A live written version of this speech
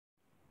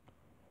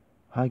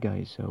Hi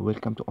guys,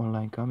 welcome to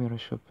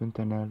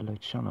OnlineCameraShop.NL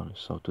channel.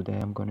 So today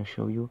I'm gonna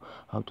show you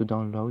how to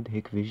download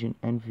Hikvision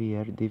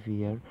NVR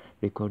DVR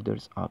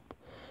recorders app.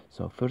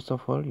 So first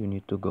of all, you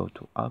need to go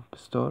to App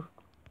Store,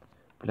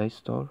 Play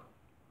Store,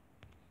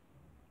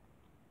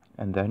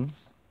 and then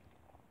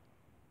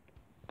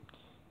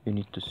you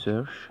need to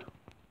search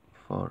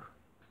for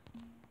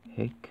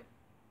Hik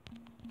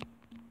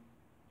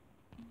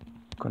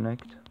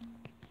Connect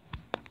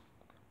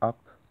app,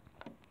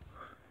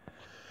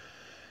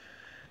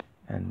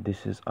 and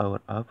this is our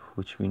app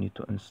which we need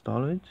to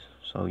install it.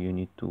 So you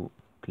need to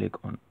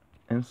click on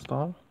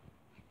install.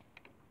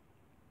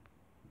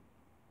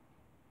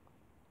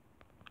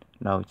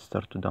 Now it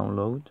starts to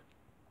download.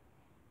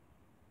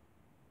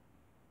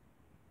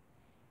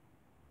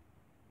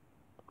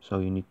 So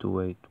you need to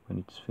wait when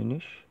it's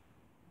finished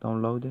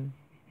downloading.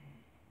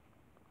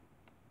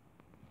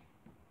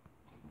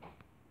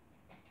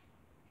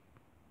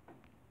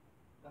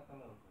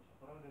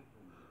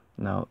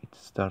 Now it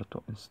starts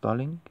to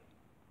installing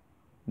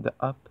the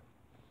app.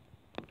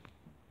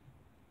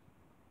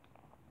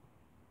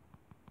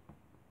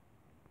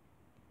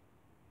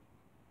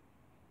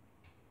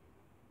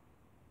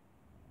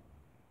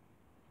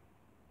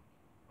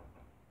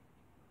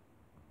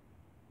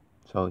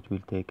 So it will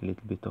take a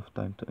little bit of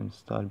time to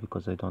install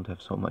because I don't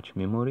have so much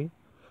memory.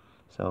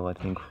 So I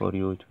think for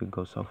you it will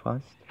go so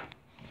fast.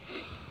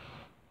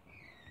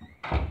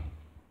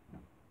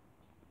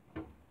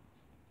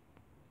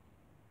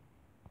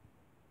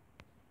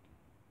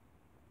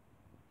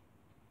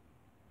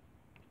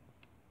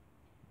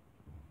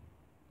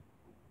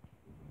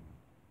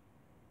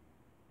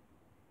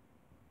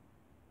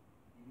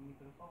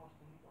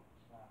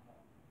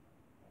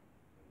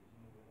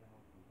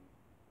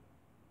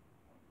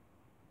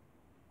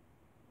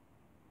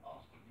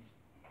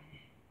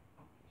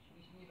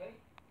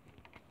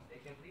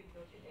 Ik heb liever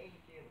dat je in één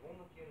keer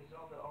 100 keer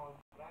dezelfde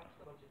vraag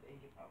stelt, dat je het één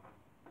keer houdt.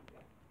 Ja?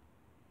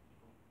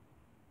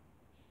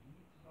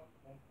 Niet snap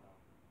gewoon vragen.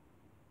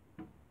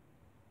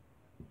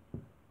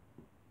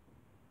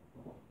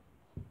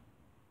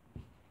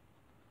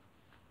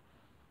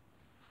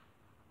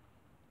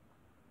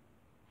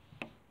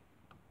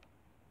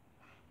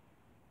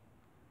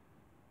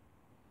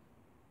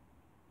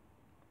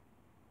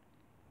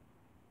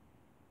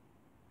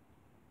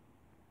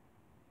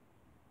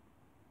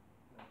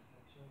 Nou, dan ga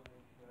ik zo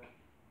even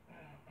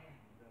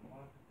de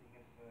marketing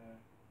even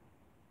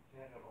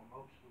verder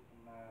omhoog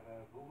schroeven naar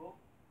Google.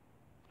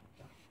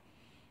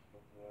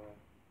 Dat we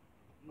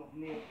nog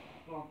meer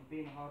klanten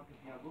binnenharken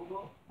via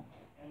Google.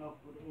 En ook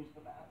voor de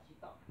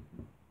installatietak.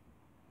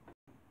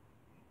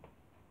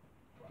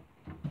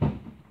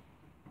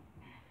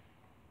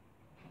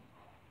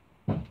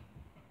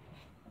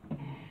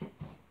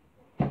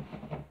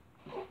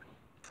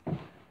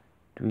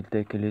 It will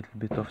take a little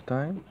bit of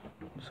time,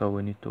 so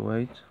we need to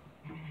wait.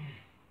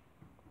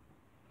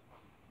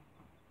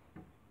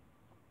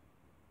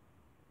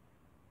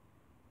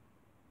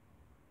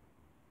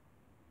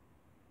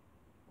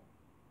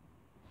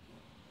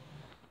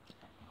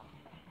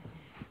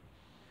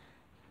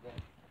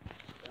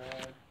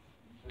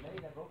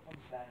 Beneden hebben we ook van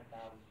die kleine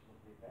kabeltjes nog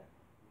dit, hè?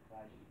 Die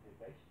grijze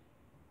tv's.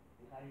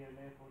 Die ga je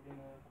meer voor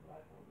dingen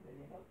gebruiken, of weet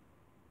je dat?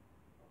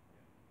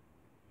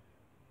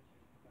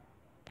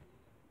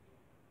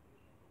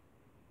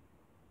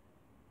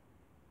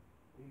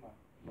 Prima.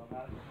 Dan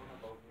gaat het gewoon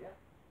naar boven, ja?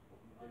 Of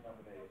moet dit naar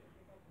beneden?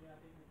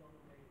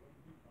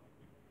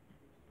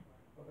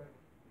 Oké.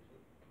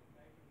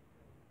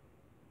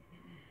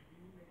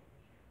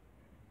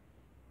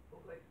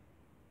 Oké.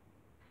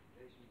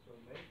 Deze moet zo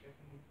mee, ik heb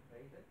hem niet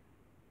vergeten.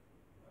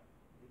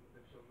 Die moet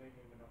ik zo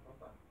meenemen naar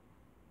papa.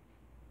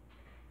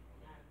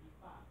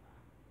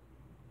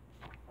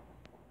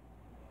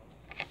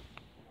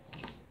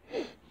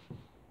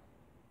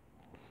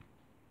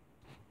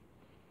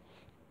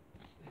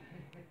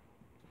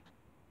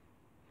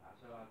 Ja,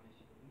 zo oud is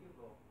hij toch niet ook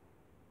al?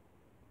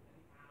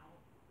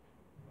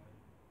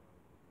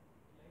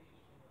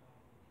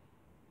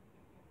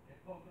 Ja,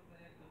 komt het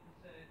echt dat het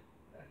zegt.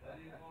 Dat hij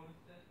gewoon een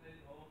 6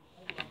 meter hoge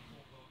opdracht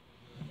komt.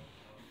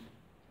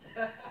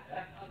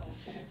 Ja, dan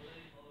zie je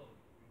het al ook.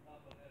 Ik ga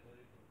het wel echt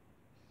regelen.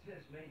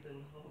 6 meter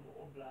hoge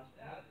opblaas.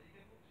 Ja, ik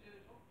heb ook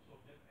serieus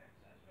opgezocht. Je hebt echt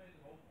 6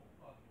 meter hoge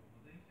opblaas.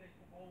 Dat ding steekt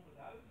tot boven het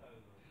huis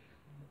uit.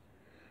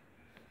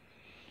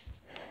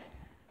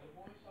 En het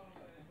mooiste zou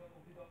zijn is dat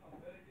op die dag aan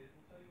het werk is.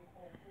 Dan zet ik hem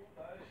gewoon vol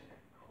thuis.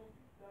 Komt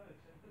thuis.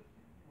 En dat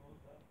ziet niemand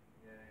staan.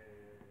 Ja.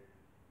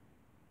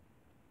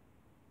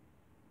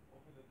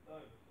 Of in de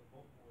tuin. Dat zou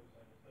nog mooi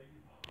zijn. Dan steek je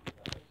hem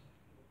thuis.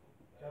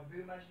 Zou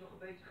buurmeisje nog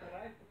een beetje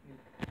gerijpt of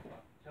niet?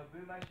 Zou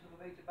buurmeisje nog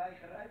een beetje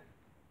bijgerijpt?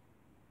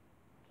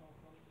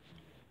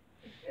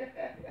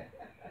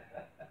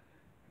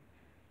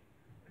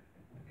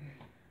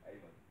 Hey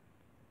man.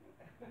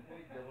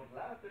 Dat wordt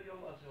later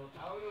jongen, als ze wat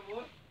ouder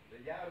wordt,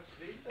 de jaren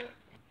 20,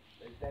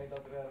 ik denk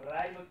dat er een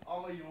rij met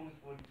alle jongens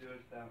voor de deur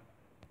staan.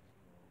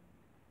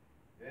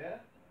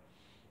 Ja?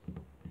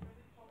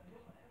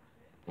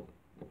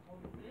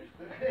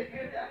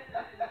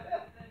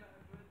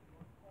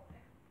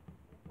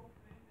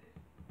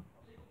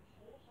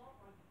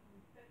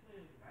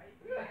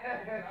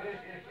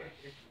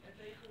 En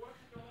tegenwoordig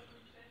heb je allemaal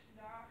van die 16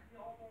 dagen die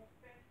allemaal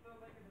vet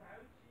lekker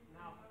eruit zien.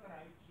 Nou,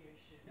 fruitjes.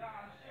 Ja,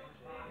 dat is soort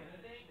dingen. En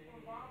dan denk ik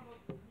van waarom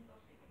dat niet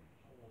als ik op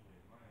school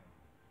zit. Maar ja.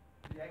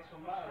 Die ex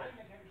van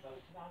waarschijnlijk hebben ze dat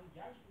gedaan,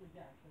 juist toen het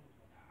jaar stond.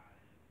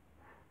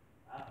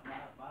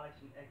 Maar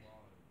is een ex.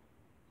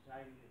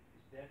 Zij is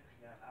 30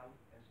 jaar oud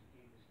en zijn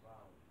kind is 12.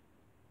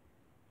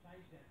 Zij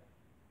is 30.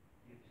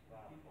 Kind is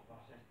 12. Of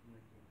was 16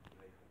 en kind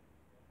gekregen.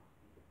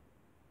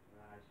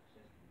 Maar hij is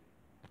 16.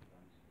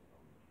 Dan is het wat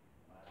anders.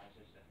 Maar hij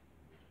is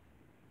 16.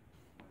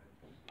 Maar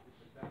het is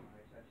bestaan, maar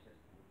hij is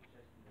 16.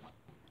 16 en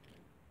 18.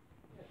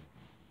 Ja.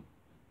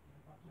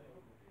 Dat pakt zij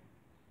ook nog in.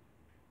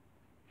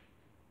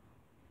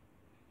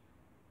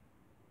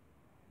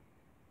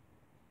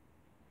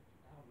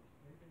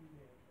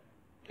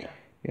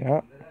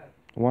 Yeah,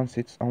 once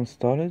it's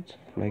installed,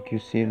 like you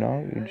see now,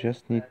 you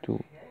just need to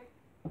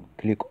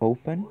click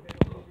open.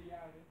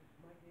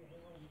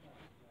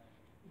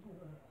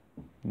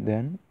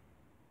 Then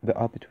the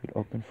app it will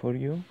open for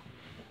you.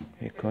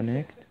 Hit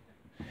connect.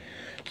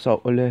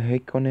 So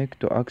hit connect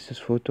to access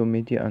photo,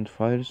 media and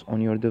files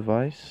on your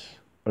device.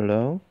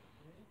 Allow.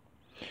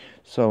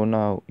 So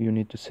now you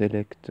need to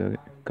select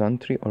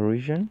country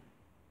origin.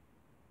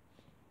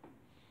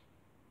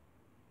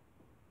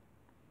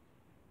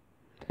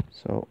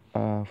 So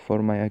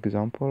for my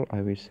example,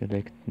 I will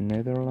select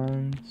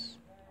Netherlands.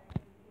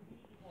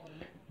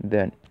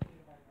 Then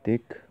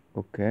tick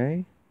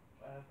OK.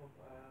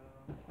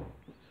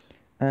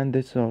 And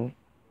that's all.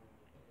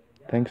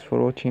 Thanks for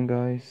watching,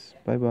 guys.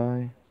 Bye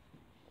bye.